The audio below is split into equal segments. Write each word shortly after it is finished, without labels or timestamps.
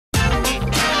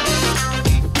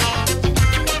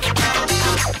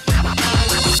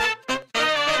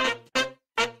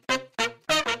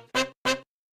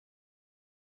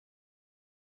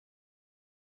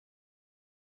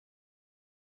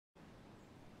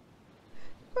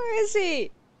Where is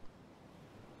he?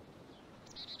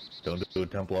 Don't do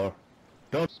it, Templar.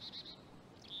 Don't.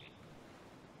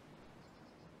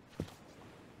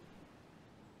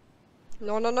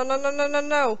 No, no, no, no, no, no, no,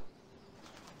 no.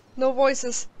 No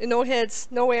voices, no heads,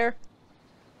 nowhere.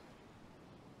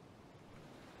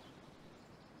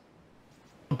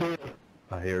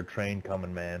 I hear a train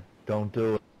coming, man. Don't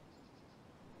do it.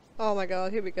 Oh my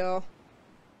god, here we go.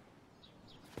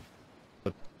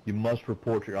 You must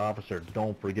report your officer.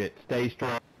 Don't forget. Stay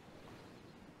strong.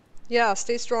 Yeah,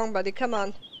 stay strong, buddy. Come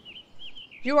on.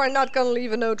 You are not gonna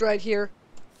leave a note right here.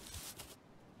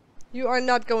 You are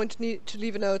not going to need to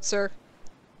leave a note, sir.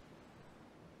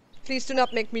 Please do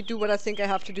not make me do what I think I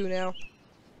have to do now.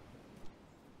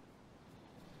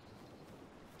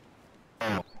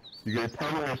 You gotta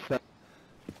tell me what's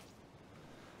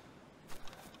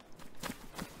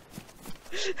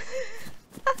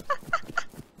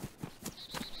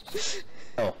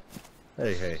Oh.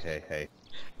 Hey.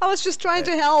 I was just trying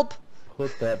to help.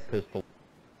 Put that pistol.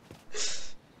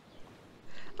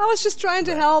 I was just trying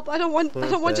to help. I don't want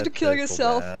you to kill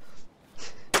yourself.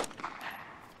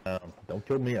 Don't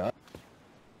kill me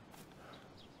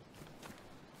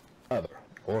either.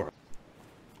 Or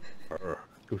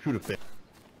go shoot a fish.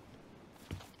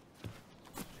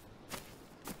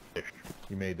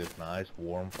 You made this nice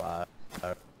warm fire.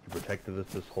 You protected us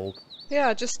this whole time.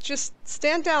 Yeah, just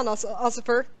stand down,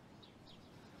 Ossifer.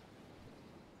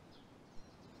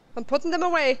 I'm putting them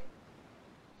away.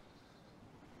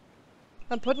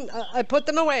 I put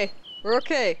them away. We're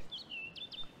okay.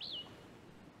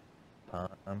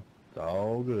 It's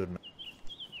all good,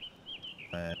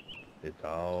 man. It's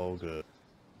all good.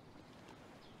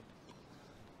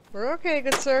 We're okay,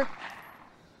 good sir.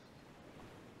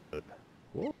 Good.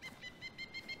 Whoa.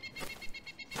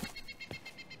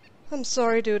 I'm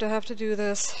sorry, dude, I have to do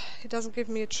this. He doesn't give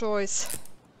me a choice.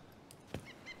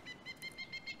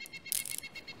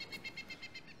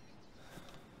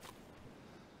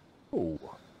 Oh,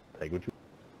 take what you...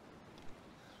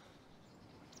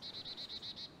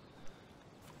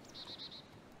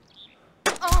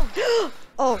 Oh!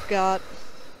 Oh, God.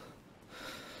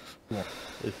 Come on,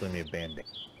 just leave me a band-aid.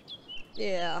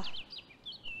 Yeah.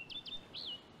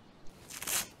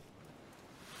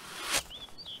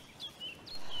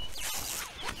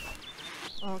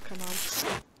 Oh, come on.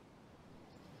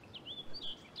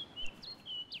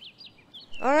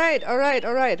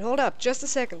 Alright. Hold up. Just a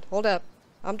second. Hold up.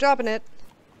 I'm dropping it.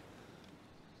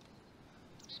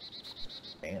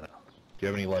 Anna, do you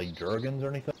have any, like, Jergens or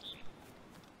anything?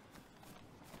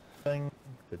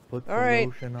 That put the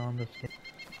lotion on the skin?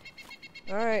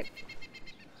 Alright.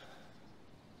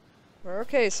 We're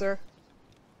okay, sir.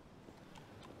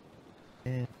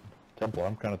 Yeah. Temple,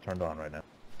 I'm kind of turned on right now.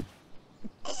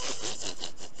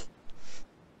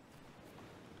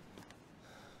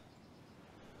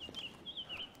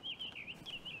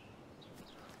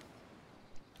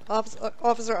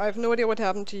 Officer, I have no idea what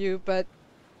happened to you, but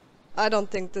I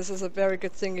don't think this is a very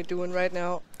good thing you're doing right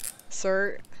now,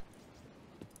 sir.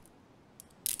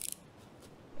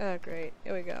 Oh, great.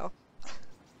 Here we go.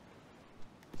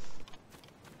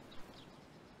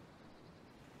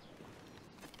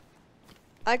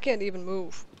 I can't even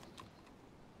move.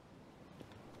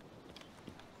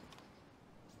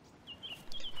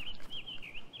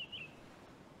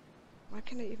 Why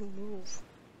can't I even move?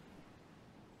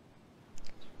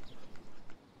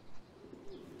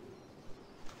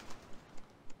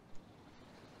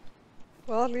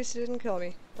 Well, at least he didn't kill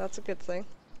me. That's a good thing.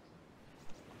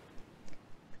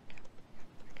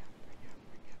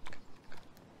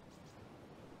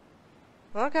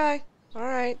 Okay.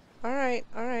 Alright.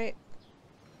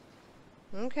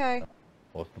 Okay.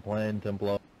 What's the plan,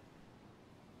 Templar?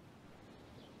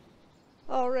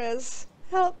 Oh, Rez,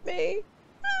 help me.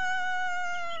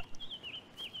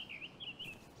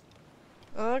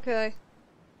 Okay.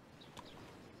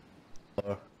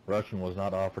 Russian was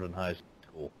not offered in high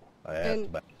school. I asked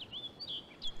about.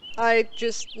 I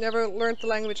just never learned the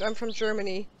language. I'm from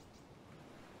Germany.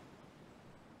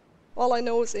 All I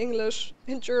know is English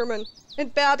and German.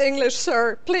 And bad English,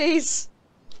 sir. Please.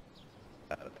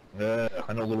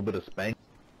 I know a little bit of Spanish.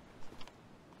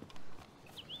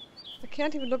 I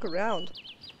can't even look around.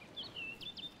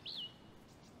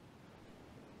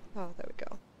 Oh, there we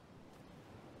go.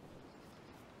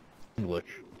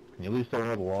 English. Can you at least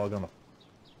start a log on the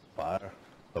fire?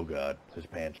 Oh god, his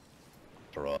pants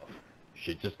are off.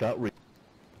 Shit just got real.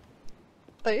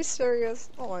 Are you serious?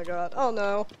 Oh my god. Oh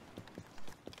no.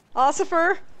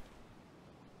 Ossifer?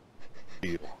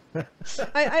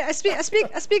 I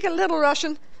speak a little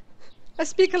Russian. I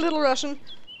speak a little Russian.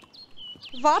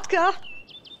 Vodka?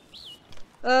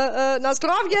 Na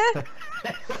zdrowie?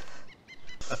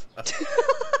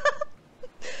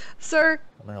 Sir,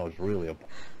 That was really a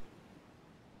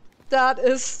that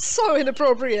is so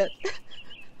inappropriate.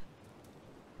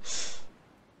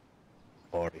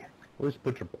 party. Let's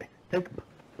put your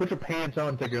pants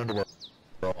on, take your underwear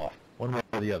off. One way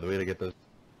or the other. We gotta get this.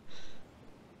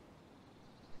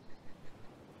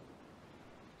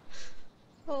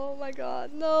 Oh my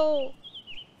god, no!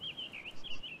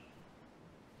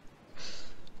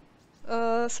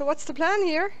 So what's the plan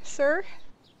here, sir?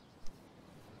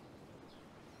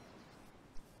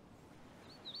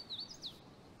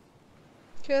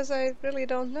 Because I really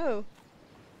don't know.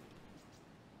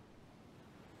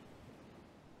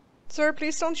 Sir,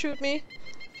 please don't shoot me.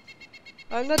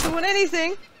 I'm not doing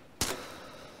anything.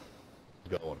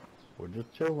 Going. We're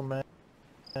just chilling, man.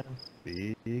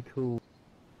 Be cool.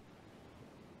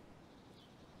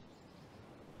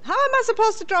 How am I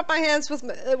supposed to drop my hands with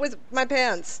my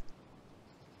pants?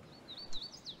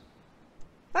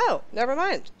 Oh, never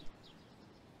mind.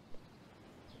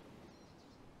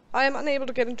 I am unable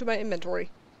to get into my inventory.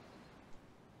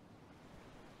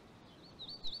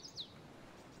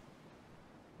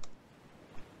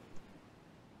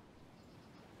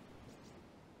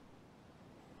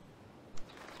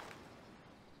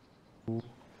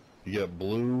 You got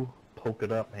blue polka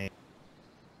dot pants.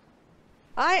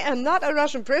 I am not a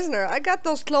Russian prisoner. I got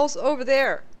those clothes over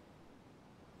there.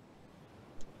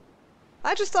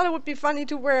 I just thought it would be funny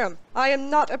to wear them. I am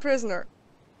not a prisoner.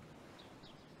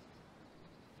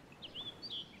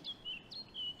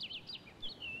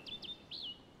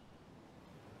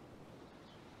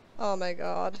 Oh my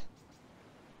god.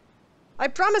 I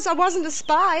promise I wasn't a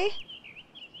spy!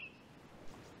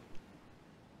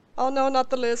 Oh no,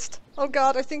 not the list. Oh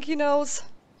god, I think he knows.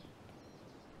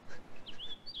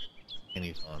 And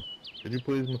he's on. Could you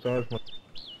please massage my...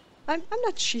 I'm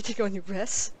not cheating on you,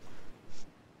 Ress.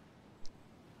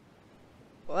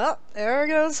 Well, there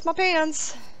goes my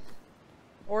pants.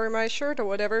 Or my shirt or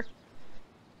whatever.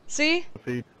 See?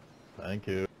 feet? Thank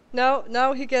you.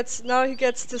 Now he gets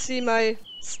to see my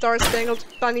star-spangled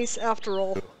bunnies after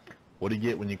all. What do you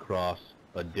get when you cross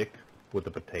a dick with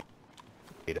a potato?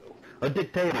 A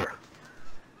dictator!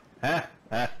 Ha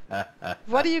ha ha ha.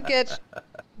 What do you get?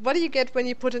 What do you get when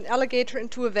you put an alligator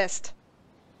into a vest?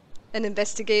 An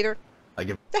investigator. I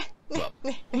give up.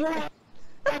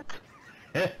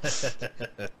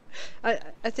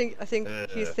 I think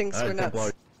he thinks we're nuts.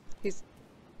 Templar. He's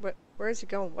where is he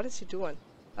going? What is he doing?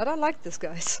 I don't like this,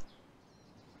 guys.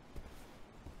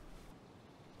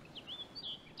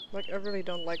 Like, I really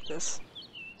don't like this.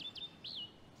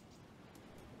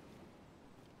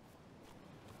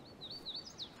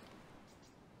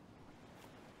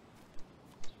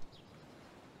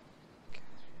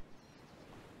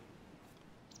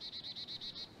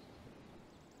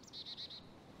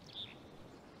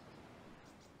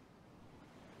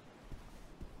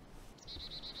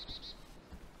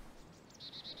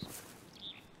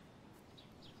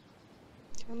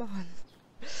 Come on.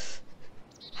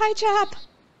 Hi, chap!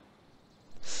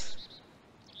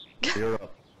 You're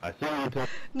up. I see you.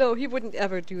 No, he wouldn't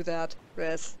ever do that,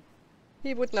 Rez.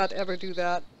 He would not ever do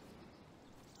that.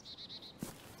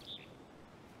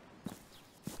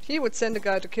 He would send a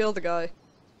guy to kill the guy.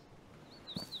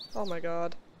 Oh my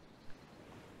god.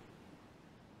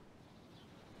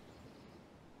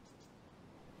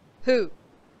 Who?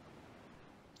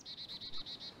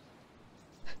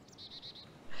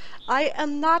 I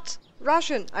am not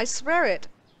Russian, I swear it.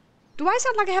 Do I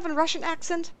sound like I have a Russian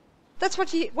accent? That's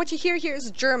what you hear here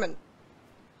is German.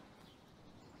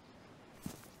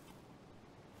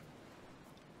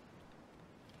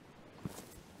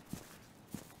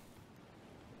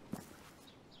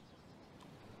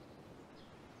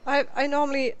 I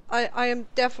am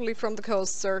definitely from the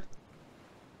coast, sir.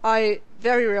 I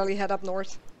very rarely head up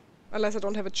north. Unless I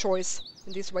don't have a choice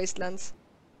in these wastelands.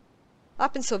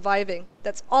 I've been surviving.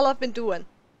 That's all I've been doing.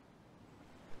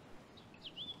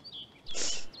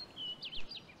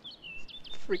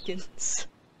 Freaking.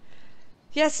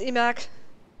 Yes, Emac.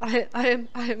 I am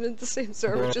in the same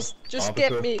server. Just Officer,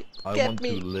 get me. I Get want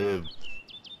me. to live.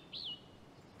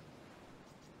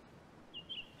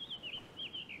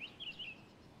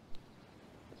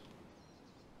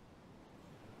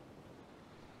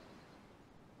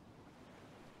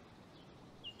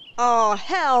 Oh,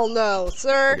 hell no,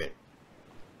 sir. Okay.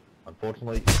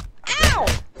 Unfortunately. Ow!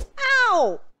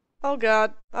 Ow! Oh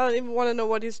god. I don't even want to know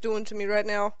what he's doing to me right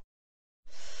now.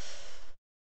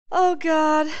 Oh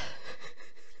god.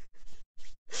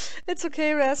 It's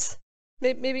okay, Res.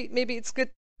 Maybe it's good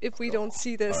if we don't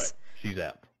see this. Alright, she's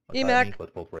out. Emac.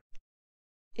 Let's both break.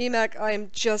 Emac, I am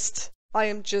just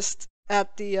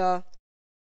at the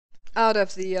out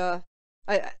of the,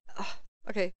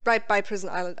 okay, right by Prison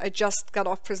Island. I just got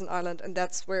off Prison Island, and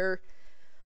that's where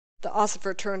the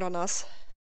ossifer turned on us.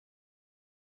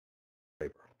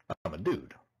 Raper. I'm a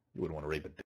dude. You wouldn't want to rape a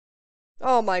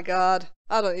Oh my god.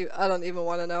 I don't even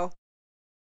want to know.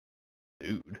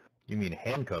 dude. You mean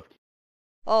handcuffed?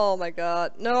 Oh my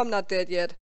god. No, I'm not dead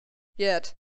yet.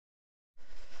 Yet.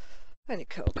 I need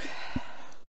coke.